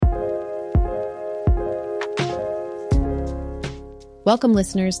Welcome,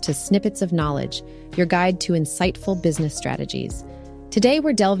 listeners, to Snippets of Knowledge, your guide to insightful business strategies. Today,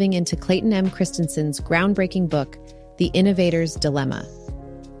 we're delving into Clayton M. Christensen's groundbreaking book, The Innovator's Dilemma.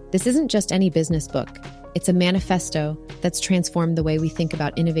 This isn't just any business book. It's a manifesto that's transformed the way we think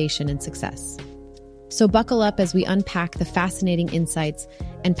about innovation and success. So buckle up as we unpack the fascinating insights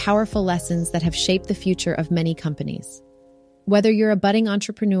and powerful lessons that have shaped the future of many companies. Whether you're a budding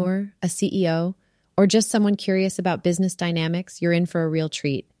entrepreneur, a CEO, or just someone curious about business dynamics, you're in for a real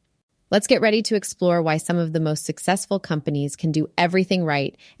treat. Let's get ready to explore why some of the most successful companies can do everything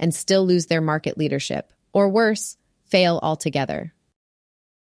right and still lose their market leadership, or worse, fail altogether.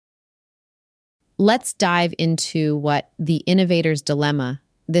 Let's dive into what The Innovator's Dilemma,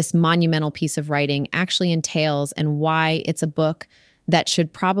 this monumental piece of writing, actually entails and why it's a book that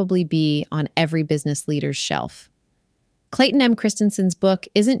should probably be on every business leader's shelf. Clayton M. Christensen's book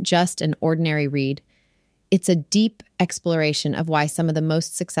isn't just an ordinary read. It's a deep exploration of why some of the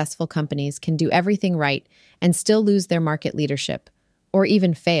most successful companies can do everything right and still lose their market leadership, or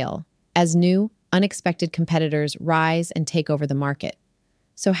even fail, as new, unexpected competitors rise and take over the market.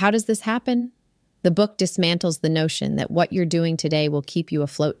 So how does this happen? The book dismantles the notion that what you're doing today will keep you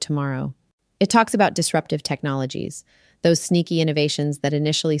afloat tomorrow. It talks about disruptive technologies, those sneaky innovations that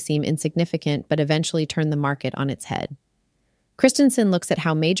initially seem insignificant but eventually turn the market on its head. Christensen looks at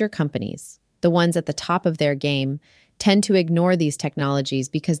how major companies, the ones at the top of their game, tend to ignore these technologies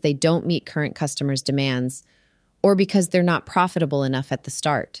because they don't meet current customers' demands or because they're not profitable enough at the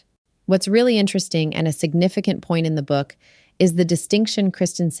start. What's really interesting and a significant point in the book is the distinction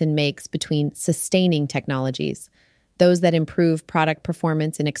Christensen makes between sustaining technologies, those that improve product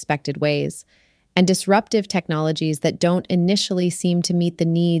performance in expected ways, and disruptive technologies that don't initially seem to meet the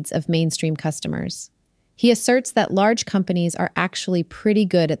needs of mainstream customers. He asserts that large companies are actually pretty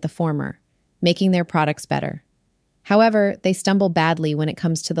good at the former, making their products better. However, they stumble badly when it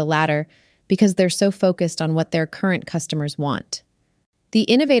comes to the latter because they're so focused on what their current customers want. The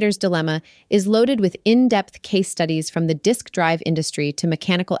Innovator's Dilemma is loaded with in-depth case studies from the disk drive industry to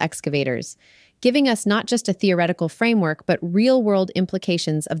mechanical excavators, giving us not just a theoretical framework, but real-world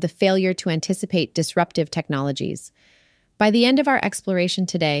implications of the failure to anticipate disruptive technologies. By the end of our exploration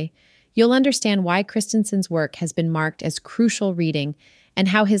today, you'll understand why Christensen's work has been marked as crucial reading and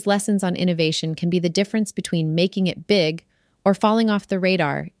how his lessons on innovation can be the difference between making it big or falling off the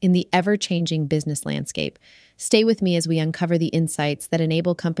radar in the ever-changing business landscape. Stay with me as we uncover the insights that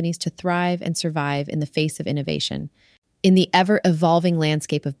enable companies to thrive and survive in the face of innovation. In the ever-evolving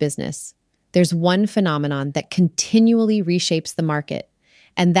landscape of business, there's one phenomenon that continually reshapes the market,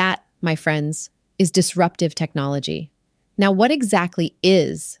 and that, my friends, is disruptive technology. Now, what exactly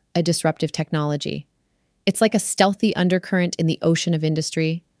is a disruptive technology? It's like a stealthy undercurrent in the ocean of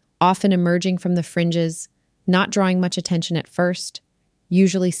industry, often emerging from the fringes, not drawing much attention at first,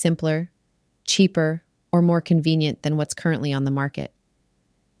 usually simpler, cheaper, or more convenient than what's currently on the market.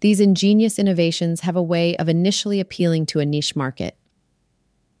 These ingenious innovations have a way of initially appealing to a niche market.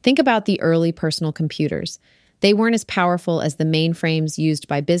 Think about the early personal computers. They weren't as powerful as the mainframes used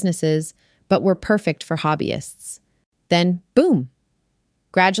by businesses, but were perfect for hobbyists. Then, boom!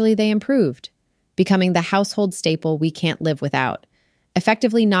 Gradually, they improved, becoming the household staple we can't live without,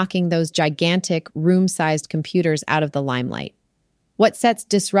 effectively knocking those gigantic, room-sized computers out of the limelight. What sets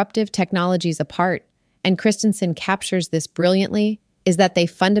disruptive technologies apart, and Christensen captures this brilliantly, is that they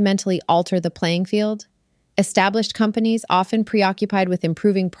fundamentally alter the playing field. Established companies, often preoccupied with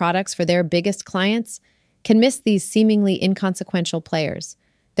improving products for their biggest clients, can miss these seemingly inconsequential players.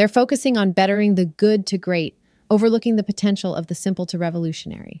 They're focusing on bettering the good to great, overlooking the potential of the simple to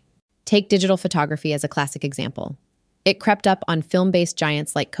revolutionary. Take digital photography as a classic example. It crept up on film-based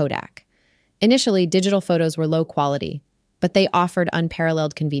giants like Kodak. Initially, digital photos were low quality, but they offered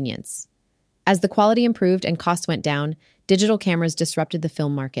unparalleled convenience. As the quality improved and costs went down, digital cameras disrupted the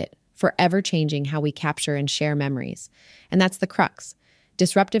film market, forever changing how we capture and share memories. And that's the crux.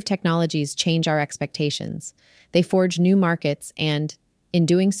 Disruptive technologies change our expectations. They forge new markets and, in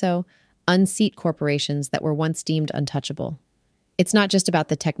doing so, unseat corporations that were once deemed untouchable. It's not just about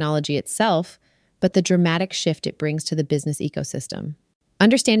the technology itself, but the dramatic shift it brings to the business ecosystem.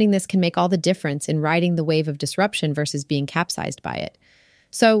 Understanding this can make all the difference in riding the wave of disruption versus being capsized by it.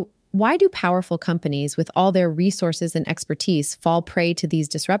 So, why do powerful companies with all their resources and expertise fall prey to these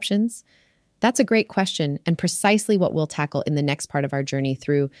disruptions? That's a great question and precisely what we'll tackle in the next part of our journey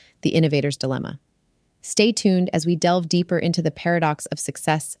through The Innovator's Dilemma. Stay tuned as we delve deeper into the paradox of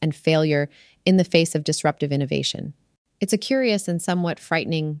success and failure in the face of disruptive innovation. It's a curious and somewhat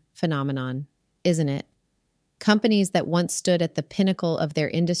frightening phenomenon, isn't it? Companies that once stood at the pinnacle of their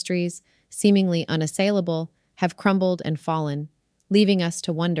industries, seemingly unassailable, have crumbled and fallen, leaving us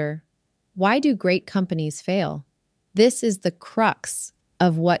to wonder, why do great companies fail? This is the crux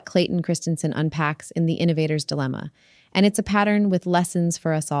of what Clayton Christensen unpacks in The Innovator's Dilemma, and it's a pattern with lessons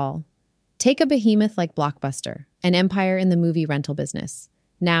for us all. Take a behemoth like Blockbuster, an empire in the movie rental business,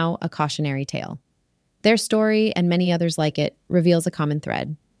 now a cautionary tale. Their story, and many others like it, reveals a common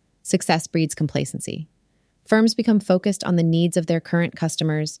thread. Success breeds complacency. Firms become focused on the needs of their current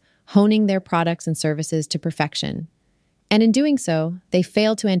customers, honing their products and services to perfection. And in doing so, they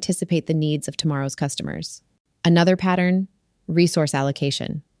fail to anticipate the needs of tomorrow's customers. Another pattern: resource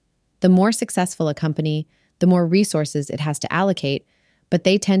allocation. The more successful a company, the more resources it has to allocate, but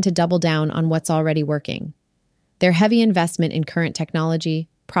they tend to double down on what's already working. Their heavy investment in current technology,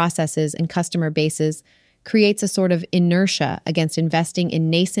 processes, and customer bases creates a sort of inertia against investing in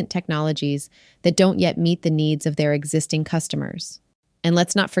nascent technologies that don't yet meet the needs of their existing customers. And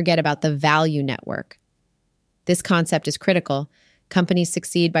let's not forget about the value network. This concept is critical. Companies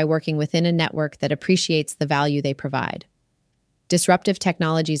succeed by working within a network that appreciates the value they provide. Disruptive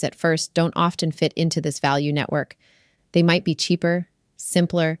technologies at first don't often fit into this value network. They might be cheaper,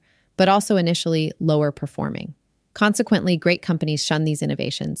 simpler, but also initially lower performing. Consequently, great companies shun these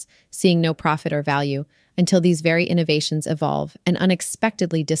innovations, seeing no profit or value, until these very innovations evolve and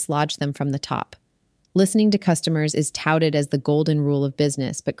unexpectedly dislodge them from the top. Listening to customers is touted as the golden rule of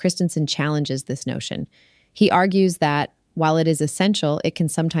business, but Christensen challenges this notion. He argues that, while it is essential, it can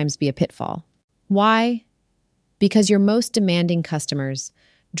sometimes be a pitfall. Why? Because your most demanding customers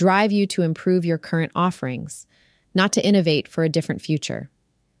drive you to improve your current offerings, not to innovate for a different future.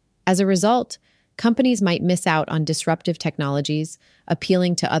 As a result, companies might miss out on disruptive technologies,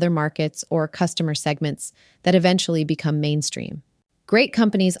 appealing to other markets or customer segments that eventually become mainstream. Great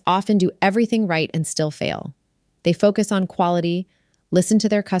companies often do everything right and still fail. They focus on quality, listen to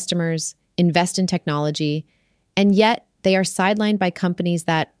their customers, invest in technology, and yet they are sidelined by companies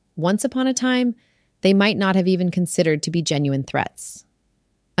that, once upon a time, they might not have even considered to be genuine threats.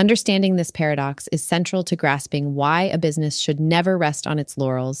 Understanding this paradox is central to grasping why a business should never rest on its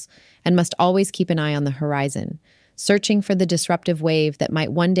laurels and must always keep an eye on the horizon, searching for the disruptive wave that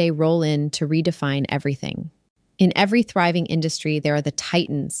might one day roll in to redefine everything. In every thriving industry, there are the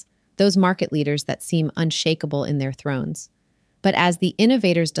titans, those market leaders that seem unshakable in their thrones. But as the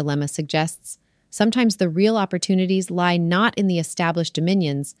innovator's dilemma suggests, sometimes the real opportunities lie not in the established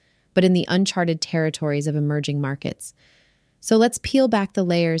dominions, but in the uncharted territories of emerging markets. So let's peel back the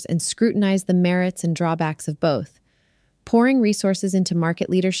layers and scrutinize the merits and drawbacks of both. Pouring resources into market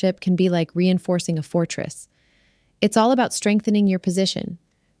leadership can be like reinforcing a fortress. It's all about strengthening your position,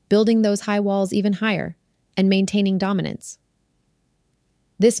 building those high walls even higher, and maintaining dominance.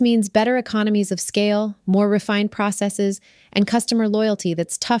 This means better economies of scale, more refined processes, and customer loyalty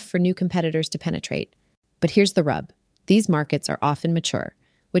that's tough for new competitors to penetrate. But here's the rub. These markets are often mature,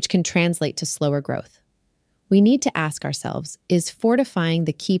 which can translate to slower growth. We need to ask ourselves, is fortifying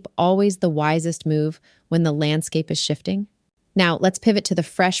the keep always the wisest move when the landscape is shifting? Now, let's pivot to the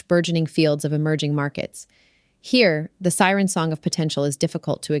fresh, burgeoning fields of emerging markets. Here, the siren song of potential is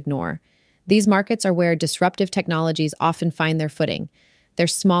difficult to ignore. These markets are where disruptive technologies often find their footing. They're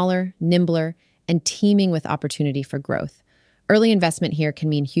smaller, nimbler, and teeming with opportunity for growth. Early investment here can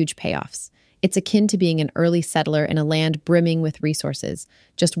mean huge payoffs. It's akin to being an early settler in a land brimming with resources,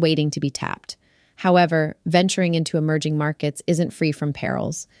 just waiting to be tapped. However, venturing into emerging markets isn't free from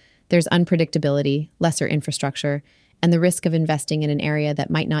perils. There's unpredictability, lesser infrastructure, and the risk of investing in an area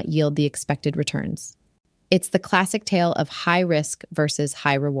that might not yield the expected returns. It's the classic tale of high risk versus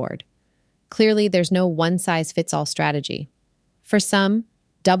high reward. Clearly, there's no one-size-fits-all strategy. For some,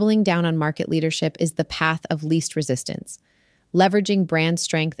 doubling down on market leadership is the path of least resistance, leveraging brand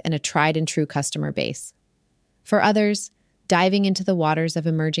strength and a tried-and-true customer base. For others, diving into the waters of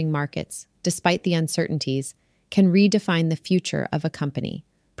emerging markets, despite the uncertainties, can redefine the future of a company,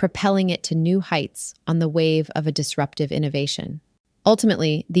 propelling it to new heights on the wave of a disruptive innovation.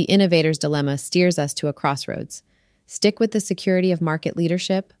 Ultimately, the innovator's dilemma steers us to a crossroads. Stick with the security of market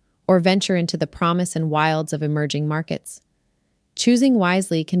leadership, or venture into the promise and wilds of emerging markets. Choosing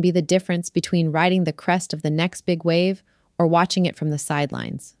wisely can be the difference between riding the crest of the next big wave or watching it from the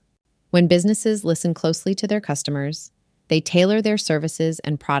sidelines. When businesses listen closely to their customers, they tailor their services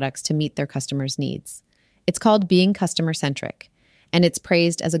and products to meet their customers' needs. It's called being customer-centric, and it's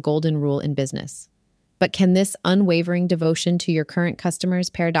praised as a golden rule in business. But can this unwavering devotion to your current customers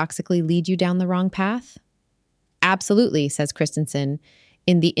paradoxically lead you down the wrong path? Absolutely, says Christensen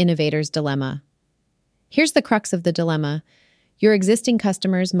in The Innovator's Dilemma. Here's the crux of the dilemma. Your existing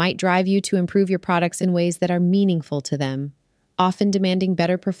customers might drive you to improve your products in ways that are meaningful to them, often demanding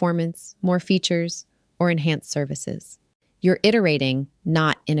better performance, more features, or enhanced services. You're iterating,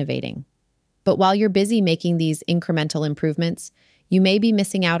 not innovating. But while you're busy making these incremental improvements, you may be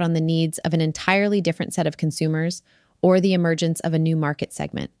missing out on the needs of an entirely different set of consumers or the emergence of a new market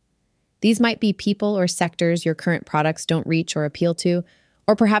segment. These might be people or sectors your current products don't reach or appeal to,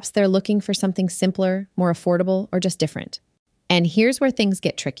 or perhaps they're looking for something simpler, more affordable, or just different. And here's where things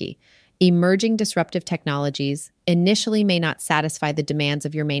get tricky. Emerging disruptive technologies initially may not satisfy the demands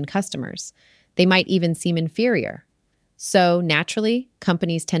of your main customers. They might even seem inferior. So, naturally,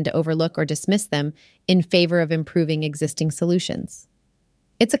 companies tend to overlook or dismiss them in favor of improving existing solutions.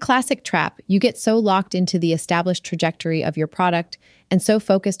 It's a classic trap. You get so locked into the established trajectory of your product and so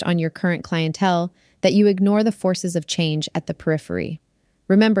focused on your current clientele that you ignore the forces of change at the periphery.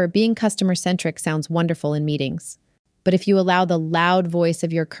 Remember, being customer-centric sounds wonderful in meetings. But if you allow the loud voice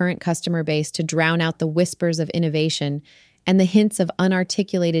of your current customer base to drown out the whispers of innovation and the hints of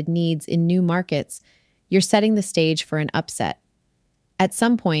unarticulated needs in new markets, you're setting the stage for an upset. At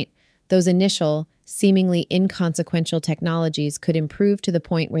some point, those initial, seemingly inconsequential technologies could improve to the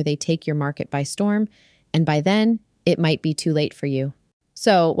point where they take your market by storm, and by then, it might be too late for you.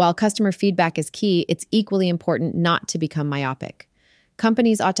 So, while customer feedback is key, it's equally important not to become myopic.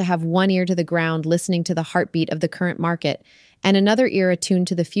 Companies ought to have one ear to the ground, listening to the heartbeat of the current market, and another ear attuned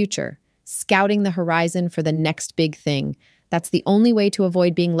to the future, scouting the horizon for the next big thing. That's the only way to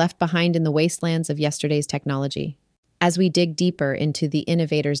avoid being left behind in the wastelands of yesterday's technology. As we dig deeper into the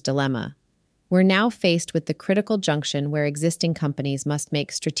innovator's dilemma, we're now faced with the critical junction where existing companies must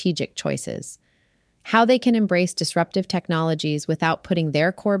make strategic choices. How they can embrace disruptive technologies without putting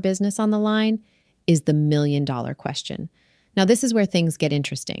their core business on the line is the million-dollar question. Now, this is where things get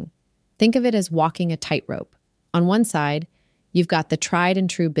interesting. Think of it as walking a tightrope. On one side, you've got the tried and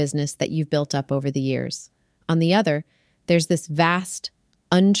true business that you've built up over the years. On the other, there's this vast,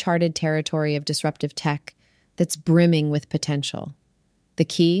 uncharted territory of disruptive tech that's brimming with potential. The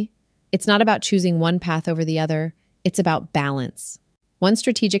key? It's not about choosing one path over the other. It's about balance. One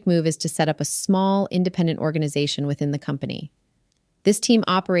strategic move is to set up a small, independent organization within the company. This team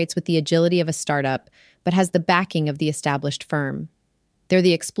operates with the agility of a startup, but has the backing of the established firm. They're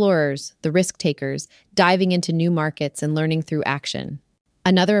the explorers, the risk takers, diving into new markets and learning through action.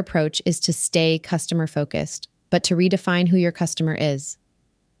 Another approach is to stay customer-focused, but to redefine who your customer is.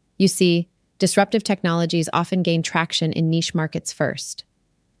 You see, disruptive technologies often gain traction in niche markets first.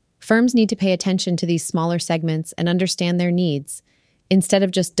 Firms need to pay attention to these smaller segments and understand their needs, instead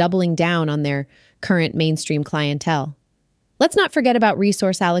of just doubling down on their current mainstream clientele. Let's not forget about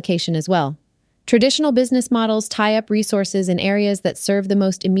resource allocation as well. Traditional business models tie up resources in areas that serve the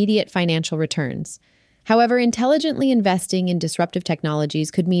most immediate financial returns. However, intelligently investing in disruptive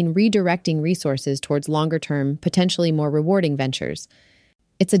technologies could mean redirecting resources towards longer-term, potentially more rewarding ventures.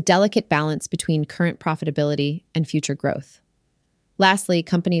 It's a delicate balance between current profitability and future growth. Lastly,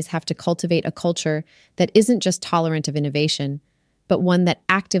 companies have to cultivate a culture that isn't just tolerant of innovation, but one that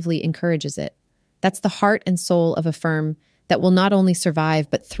actively encourages it. That's the heart and soul of a firm that will not only survive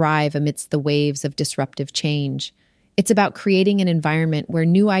but thrive amidst the waves of disruptive change. It's about creating an environment where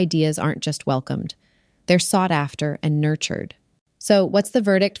new ideas aren't just welcomed. They're sought after and nurtured. So, what's the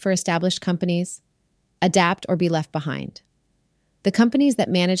verdict for established companies? Adapt or be left behind. The companies that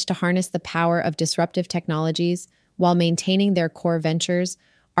manage to harness the power of disruptive technologies while maintaining their core ventures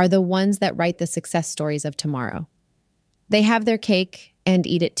are the ones that write the success stories of tomorrow. They have their cake and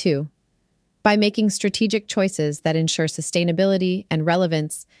eat it too. By making strategic choices that ensure sustainability and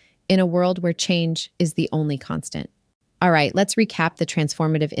relevance in a world where change is the only constant. All right, let's recap the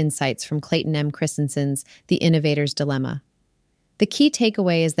transformative insights from Clayton M. Christensen's The Innovator's Dilemma. The key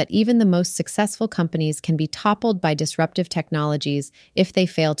takeaway is that even the most successful companies can be toppled by disruptive technologies if they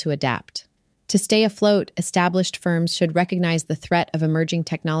fail to adapt. To stay afloat, established firms should recognize the threat of emerging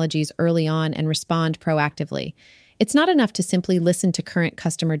technologies early on and respond proactively. It's not enough to simply listen to current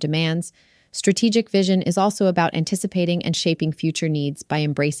customer demands. Strategic vision is also about anticipating and shaping future needs by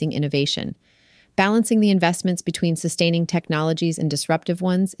embracing innovation. Balancing the investments between sustaining technologies and disruptive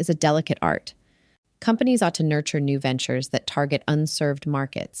ones is a delicate art. Companies ought to nurture new ventures that target unserved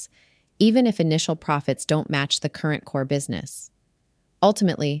markets, even if initial profits don't match the current core business.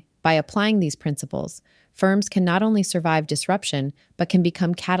 Ultimately, by applying these principles, firms can not only survive disruption, but can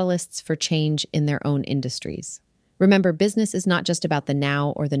become catalysts for change in their own industries. Remember, business is not just about the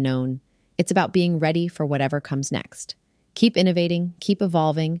now or the known. It's about being ready for whatever comes next. Keep innovating, keep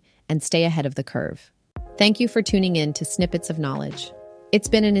evolving, and stay ahead of the curve. Thank you for tuning in to Snippets of Knowledge. It's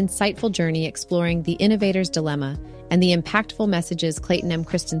been an insightful journey exploring the innovator's dilemma and the impactful messages Clayton M.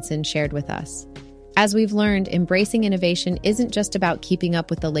 Christensen shared with us. As we've learned, embracing innovation isn't just about keeping up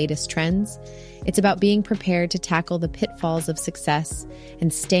with the latest trends. It's about being prepared to tackle the pitfalls of success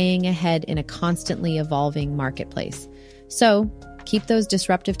and staying ahead in a constantly evolving marketplace. So, keep those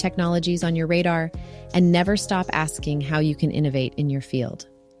disruptive technologies on your radar and never stop asking how you can innovate in your field.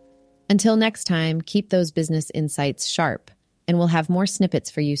 Until next time, keep those business insights sharp, and we'll have more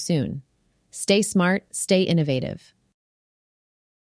snippets for you soon. Stay smart, stay innovative.